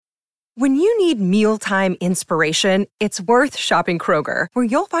When you need mealtime inspiration, it's worth shopping Kroger, where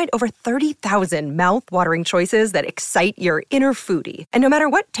you'll find over 30,000 mouth-watering choices that excite your inner foodie. And no matter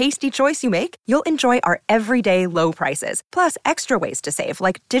what tasty choice you make, you'll enjoy our everyday low prices, plus extra ways to save,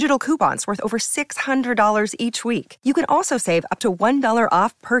 like digital coupons worth over $600 each week. You can also save up to $1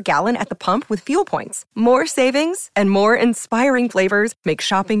 off per gallon at the pump with fuel points. More savings and more inspiring flavors make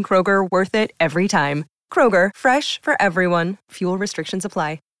shopping Kroger worth it every time. Kroger, fresh for everyone. Fuel restrictions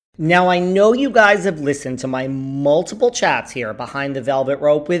apply. Now, I know you guys have listened to my multiple chats here behind the velvet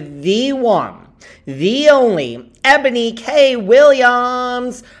rope with the one, the only, Ebony K.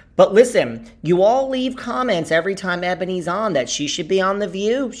 Williams. But listen, you all leave comments every time Ebony's on that she should be on The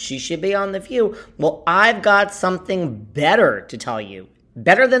View. She should be on The View. Well, I've got something better to tell you.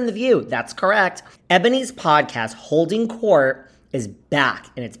 Better than The View, that's correct. Ebony's podcast, Holding Court, is back,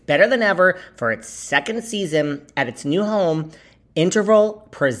 and it's better than ever for its second season at its new home, Interval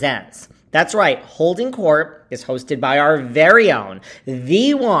Presents. That's right, Holding Court is hosted by our very own,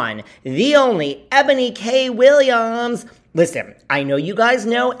 the one, the only, Ebony K. Williams. Listen, I know you guys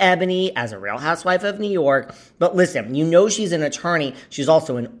know Ebony as a Real Housewife of New York, but listen, you know she's an attorney. She's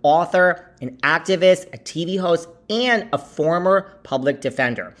also an author, an activist, a TV host, and a former public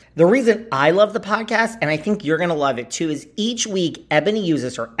defender. The reason I love the podcast, and I think you're going to love it too, is each week Ebony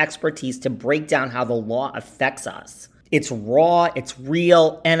uses her expertise to break down how the law affects us. It's raw, it's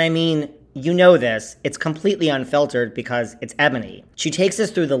real, and I mean, you know this, it's completely unfiltered because it's Ebony. She takes us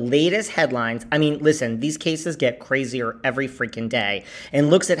through the latest headlines. I mean, listen, these cases get crazier every freaking day, and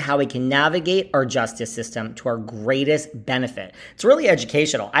looks at how we can navigate our justice system to our greatest benefit. It's really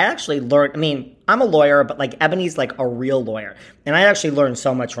educational. I actually learned, I'm a lawyer, but like Ebony's like a real lawyer, and I actually learned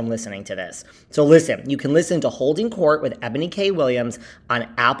so much from listening to this. So listen, you can listen to Holding Court with Ebony K. Williams on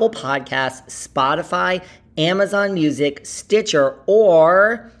Apple Podcasts, Spotify, Amazon Music, Stitcher,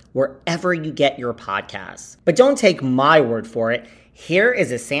 or wherever you get your podcasts. But don't take my word for it. Here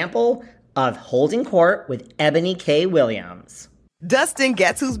is a sample of Holding Court with Ebony K. Williams. Dustin,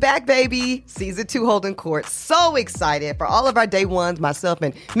 guess who's back, baby? Season 2 Holding Court. So excited for all of our day ones. Myself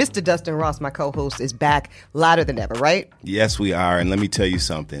and Mr. Dustin Ross, my co-host, is back louder than ever, right? Yes, we are. And let me tell you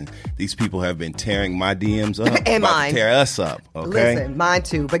something. These people have been tearing my DMs up. And mine. Tear us up, okay? Listen, mine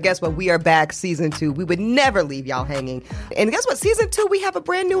too. But guess what? We are back, Season 2. We would never leave y'all hanging. And guess what? Season 2, we have a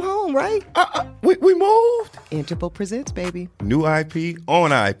brand new home, right? We moved. Interval Presents, baby. New IP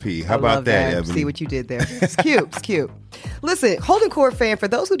on IP. How about that, Ebony? See what you did there. It's cute. It's cute. Listen, Holding Court fan, for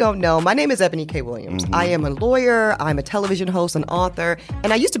those who don't know, my name is Ebony K. Williams. I am a lawyer, I'm a television host, an author,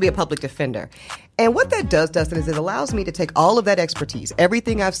 and I used to be a public defender. And what that does, Dustin, is it allows me to take all of that expertise,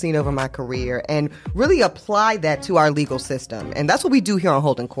 everything I've seen over my career, and really apply that to our legal system. And that's what we do here on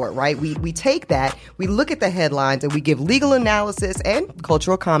Holding Court, right? We take that, we look at the headlines, and we give legal analysis and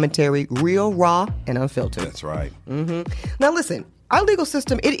cultural commentary, real, raw, and unfiltered. That's right. Now listen, our legal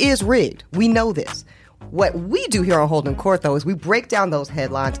system, it is rigged. We know this. What we do here on Holding Court, though, is we break down those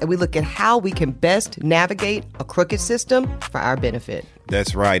headlines and we look at how we can best navigate a crooked system for our benefit.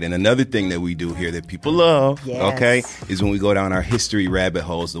 That's right. And another thing that we do here that people love, Yes. okay, is when we go down our history rabbit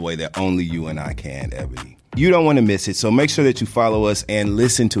holes the way that only you and I can, Ebony. You don't want to miss it, so make sure that you follow us and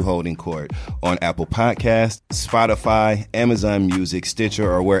listen to Holding Court on Apple Podcasts, Spotify, Amazon Music,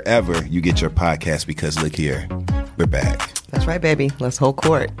 Stitcher, or wherever you get your podcast, because look here, we're back. That's right, baby. Let's hold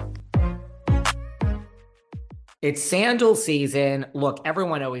court. It's sandal season. Look,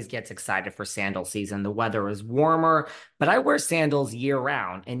 everyone always gets excited for sandal season. The weather is warmer, but I wear sandals year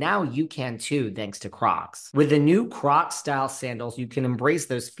round, and now you can too, thanks to Crocs. With the new Crocs style sandals, you can embrace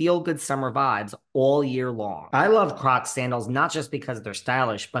those feel-good summer vibes all year long. I love Crocs sandals not just because they're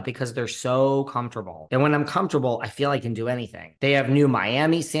stylish, but because they're so comfortable. And when I'm comfortable, I feel I can do anything. They have new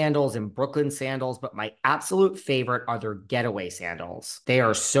Miami sandals and Brooklyn sandals, but my absolute favorite are their Getaway sandals. They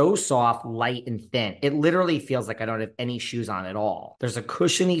are so soft, light, and thin. It literally feels like I don't have any shoes on at all. There's a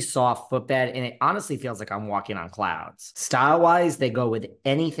cushiony, soft footbed, and it honestly feels like I'm walking on clouds. Style-wise, they go with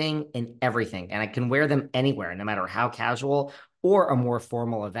anything and everything, and I can wear them anywhere, no matter how casual or a more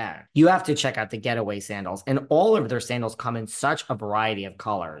formal event. You have to check out the Getaway sandals, and all of their sandals come in such a variety of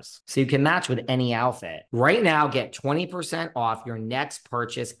colors, so you can match with any outfit. Right now, get 20% off your next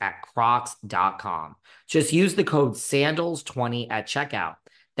purchase at crocs.com. Just use the code SANDALS20 at checkout.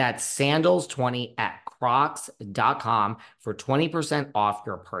 That's SANDALS20 at crocs.com for 20% off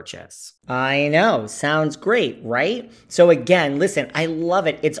your purchase. I know, sounds great, right? So again, listen, I love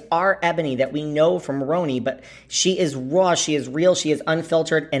it. It's our Ebony that we know from Roni, but she is raw, she is real, she is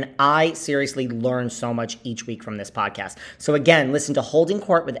unfiltered, and I seriously learn so much each week from this podcast. So again, listen to Holding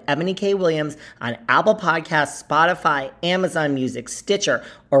Court with Ebony K. Williams on Apple Podcasts, Spotify, Amazon Music, Stitcher,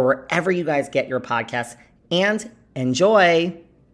 or wherever you guys get your podcasts, and enjoy.